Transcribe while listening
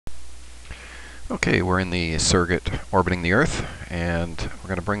Okay, we're in the surrogate orbiting the Earth, and we're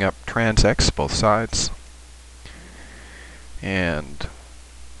going to bring up TransX, both sides, and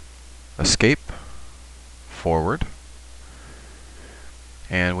escape, forward,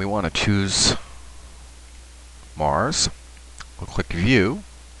 and we want to choose Mars. We'll click View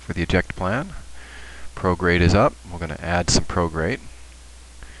for the eject plan. Prograde is up. We're going to add some prograde.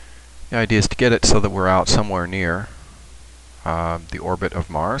 The idea is to get it so that we're out somewhere near the orbit of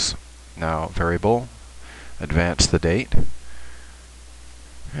Mars. Now, variable, advance the date.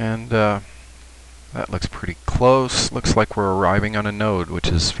 And that looks pretty close. Looks like we're arriving on a node, which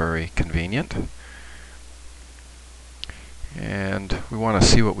is very convenient. And we want to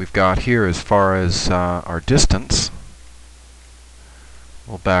see what we've got here as far as our distance.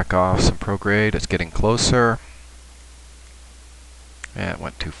 We'll back off some prograde. It's getting closer. And it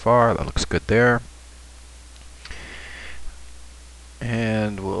went too far. That looks good there.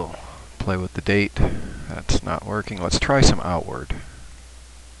 And we'll play with the date. That's not working. Let's try some outward.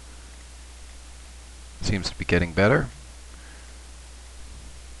 Seems to be getting better.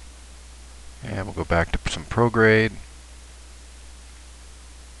 And we'll go back to some prograde.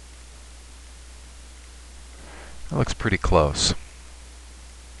 That looks pretty close.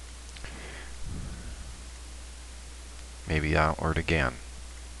 Maybe outward again.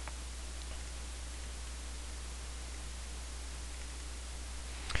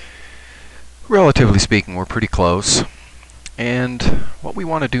 Relatively speaking, we're pretty close. And what we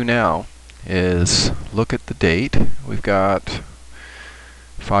want to do now is look at the date. We've got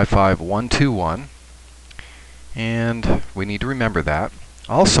 55121, and we need to remember that.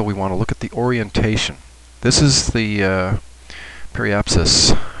 Also, we want to look at the orientation. This is the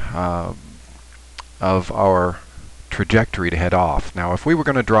periapsis of our trajectory to head off. Now, if we were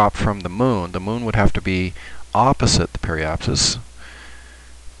going to drop from the moon would have to be opposite the periapsis,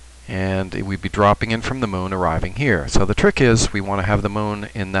 and we'd be dropping in from the moon, arriving here. So the trick is we want to have the moon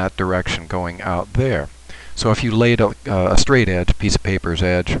in that direction going out there. So if you laid a straight edge, piece of paper's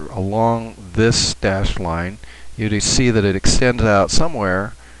edge, along this dashed line, you'd see that it extends out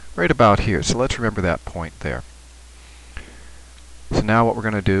somewhere right about here. So let's remember that point there. So now what we're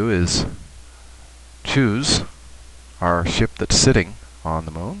going to do is choose our ship that's sitting on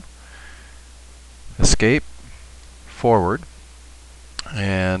the moon, escape, forward,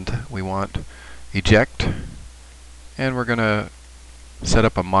 and we want eject, and we're going to set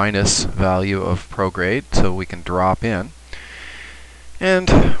up a minus value of prograde so we can drop in.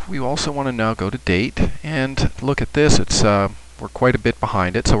 And we also want to now go to date and look at this. It's we're quite a bit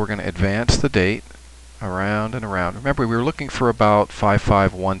behind it, so we're going to advance the date around and around. Remember, we were looking for about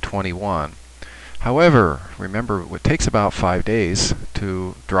 55121. However, remember, it takes about 5 days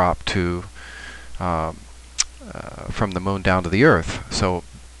to drop to from the moon down to the Earth. So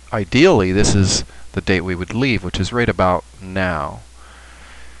ideally, this is the date we would leave, which is right about now.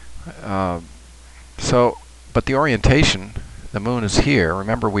 But the orientation, the moon is here.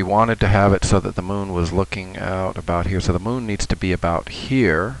 Remember, we wanted to have it so that the moon was looking out about here. So the moon needs to be about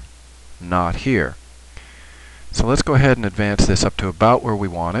here, not here. So let's go ahead and advance this up to about where we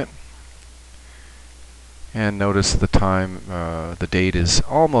want it. And notice the time, the date is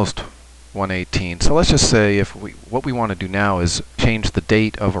almost 118. So let's just say what we want to do now is change the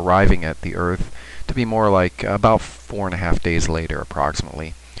date of arriving at the Earth to be more like about 4.5 days later,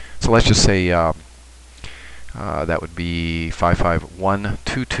 approximately. So let's just say that would be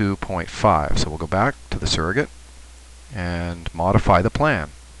 55122.5. So we'll go back to the surrogate and modify the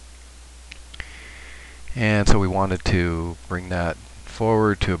plan. And so we wanted to bring that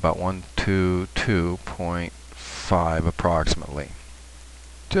forward to about 122.5 approximately,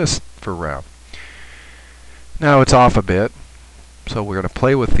 just for round. Now it's off a bit, so we're going to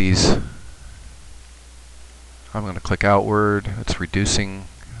play with these. I'm going to click outward. It's reducing.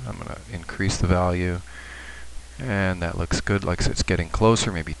 I'm going to increase the value, and that looks good, like it's getting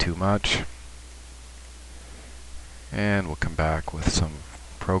closer, maybe too much. And we'll come back with some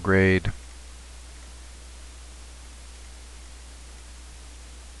prograde.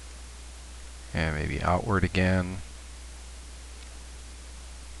 And maybe outward again.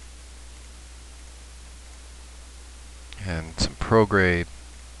 And some prograde.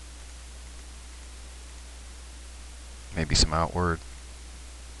 Maybe some outward.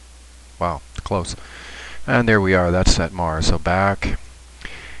 Wow, close. And there we are. That's at Mars. So back.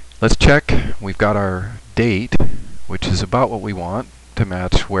 Let's check. We've got our date, which is about what we want to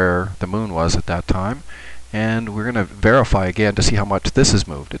match where the moon was at that time. And we're going to verify again to see how much this has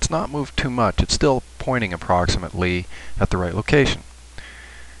moved. It's not moved too much. It's still pointing approximately at the right location.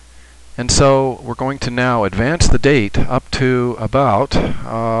 And so we're going to now advance the date up to about,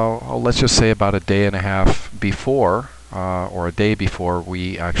 let's just say about a day and a half before, or a day before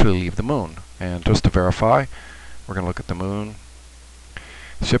we actually leave the moon. And just to verify, we're going to look at the moon.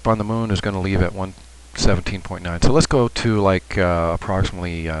 Ship on the moon is going to leave at 117.9. So let's go to like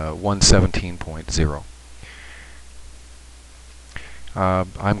approximately 117.0.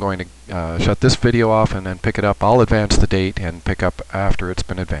 I'm going to shut this video off and then pick it up. I'll advance the date and pick up after it's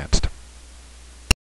been advanced.